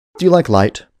Do you like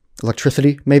light?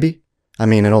 Electricity, maybe? I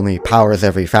mean, it only powers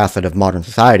every facet of modern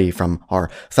society, from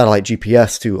our satellite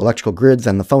GPS to electrical grids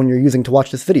and the phone you're using to watch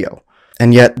this video.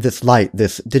 And yet, this light,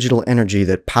 this digital energy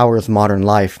that powers modern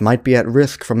life, might be at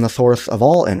risk from the source of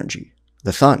all energy,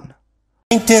 the sun.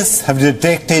 Scientists have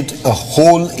detected a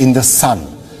hole in the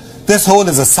sun. This hole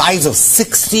is the size of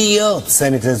 60 Earths,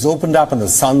 and it has opened up on the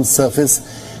sun's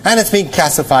surface, and it's being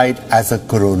classified as a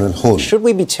coronal hole. Should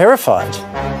we be terrified?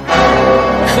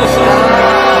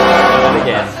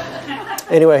 Again.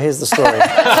 Anyway, here's the story.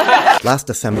 Last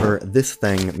December, this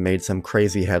thing made some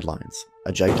crazy headlines.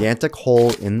 A gigantic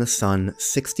hole in the sun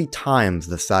 60 times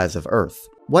the size of Earth.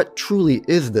 What truly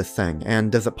is this thing,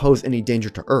 and does it pose any danger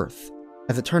to Earth?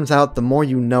 As it turns out, the more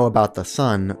you know about the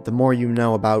sun, the more you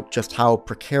know about just how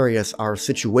precarious our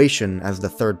situation as the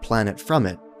third planet from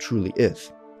it truly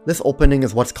is. This opening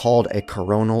is what's called a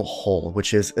coronal hole,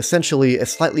 which is essentially a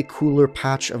slightly cooler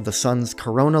patch of the sun's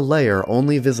corona layer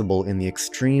only visible in the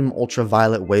extreme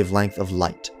ultraviolet wavelength of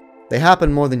light. They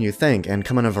happen more than you think and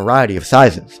come in a variety of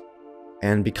sizes.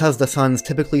 And because the sun's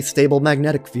typically stable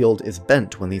magnetic field is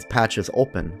bent when these patches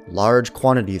open, large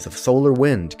quantities of solar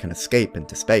wind can escape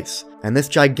into space. And this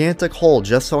gigantic hole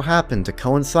just so happened to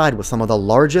coincide with some of the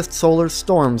largest solar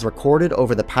storms recorded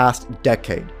over the past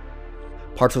decade.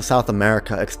 Parts of South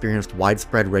America experienced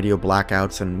widespread radio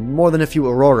blackouts, and more than a few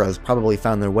auroras probably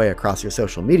found their way across your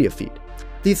social media feed.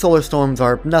 These solar storms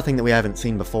are nothing that we haven't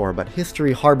seen before, but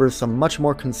history harbors some much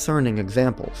more concerning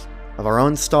examples of our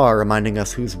own star reminding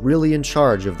us who's really in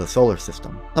charge of the solar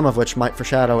system, some of which might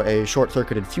foreshadow a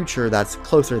short-circuited future that's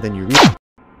closer than you realize.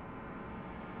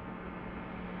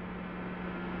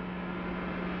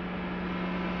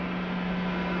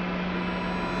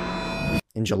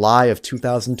 In July of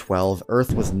 2012,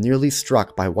 Earth was nearly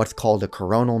struck by what's called a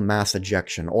coronal mass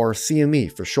ejection, or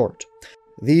CME for short.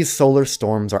 These solar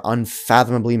storms are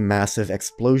unfathomably massive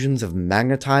explosions of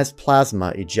magnetized plasma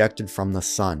ejected from the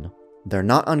sun. They're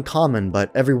not uncommon,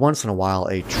 but every once in a while,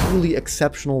 a truly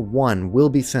exceptional one will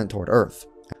be sent toward Earth.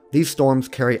 These storms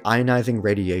carry ionizing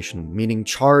radiation, meaning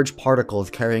charged particles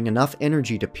carrying enough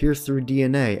energy to pierce through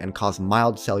DNA and cause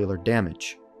mild cellular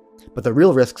damage. But the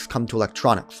real risks come to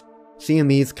electronics.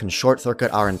 CMEs can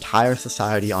short-circuit our entire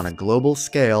society on a global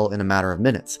scale in a matter of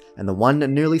minutes, and the one that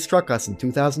nearly struck us in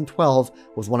 2012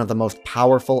 was one of the most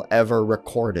powerful ever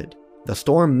recorded. The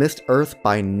storm missed Earth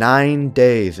by 9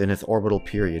 days in its orbital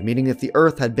period, meaning if the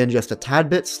Earth had been just a tad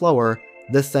bit slower,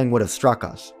 this thing would have struck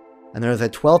us. And there is a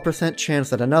 12% chance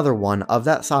that another one of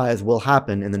that size will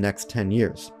happen in the next 10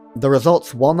 years. The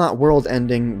results, while not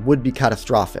world-ending, would be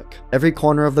catastrophic. Every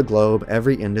corner of the globe,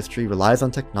 every industry relies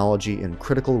on technology in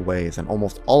critical ways, and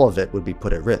almost all of it would be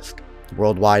put at risk.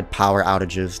 Worldwide power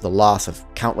outages, the loss of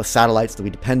countless satellites that we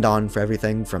depend on for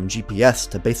everything from GPS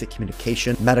to basic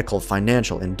communication, medical,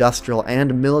 financial, industrial,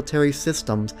 and military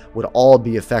systems would all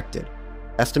be affected.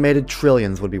 Estimated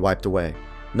trillions would be wiped away.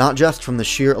 Not just from the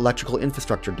sheer electrical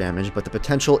infrastructure damage, but the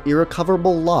potential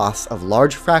irrecoverable loss of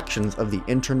large fractions of the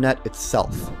internet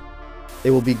itself.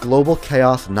 It will be global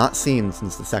chaos not seen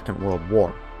since the Second World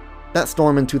War. That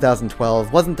storm in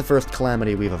 2012 wasn't the first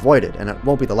calamity we've avoided, and it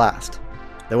won't be the last.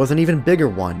 There was an even bigger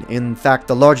one, in fact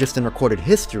the largest in recorded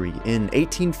history, in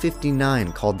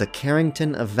 1859 called the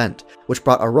Carrington Event, which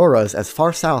brought auroras as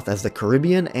far south as the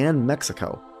Caribbean and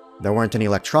Mexico. There weren't any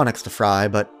electronics to fry,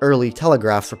 but early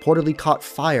telegraphs reportedly caught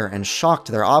fire and shocked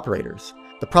their operators.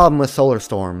 The problem with solar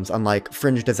storms, unlike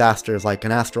fringe disasters like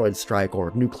an asteroid strike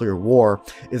or nuclear war,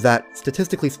 is that,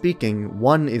 statistically speaking,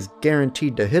 one is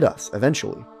guaranteed to hit us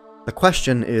eventually. The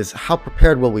question is, how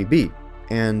prepared will we be?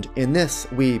 And in this,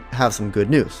 we have some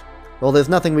good news. While there's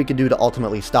nothing we could do to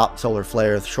ultimately stop solar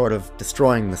flares short of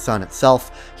destroying the sun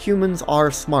itself, humans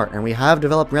are smart and we have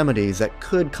developed remedies that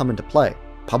could come into play.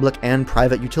 Public and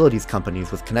private utilities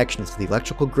companies with connections to the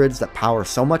electrical grids that power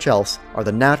so much else are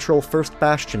the natural first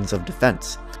bastions of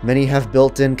defense. Many have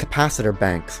built-in capacitor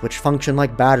banks, which function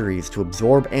like batteries to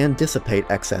absorb and dissipate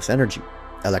excess energy.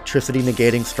 Electricity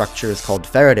negating structures called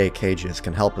Faraday cages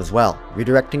can help as well,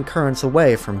 redirecting currents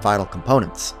away from vital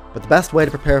components. But the best way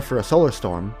to prepare for a solar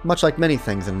storm, much like many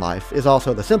things in life, is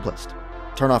also the simplest.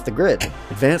 Turn off the grid.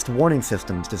 Advanced warning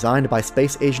systems designed by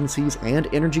space agencies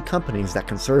and energy companies that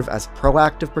can serve as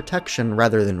proactive protection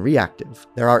rather than reactive.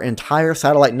 There are entire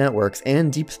satellite networks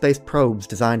and deep space probes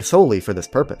designed solely for this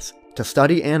purpose, to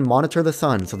study and monitor the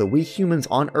sun so that we humans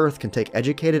on Earth can take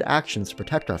educated actions to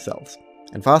protect ourselves,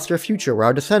 and foster a future where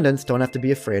our descendants don't have to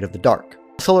be afraid of the dark.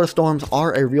 Solar storms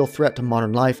are a real threat to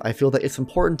modern life. I feel that it's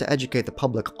important to educate the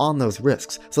public on those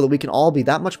risks so that we can all be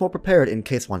that much more prepared in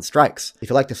case one strikes.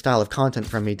 If you like this style of content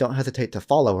from me, don't hesitate to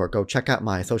follow or go check out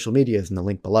my social medias in the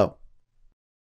link below.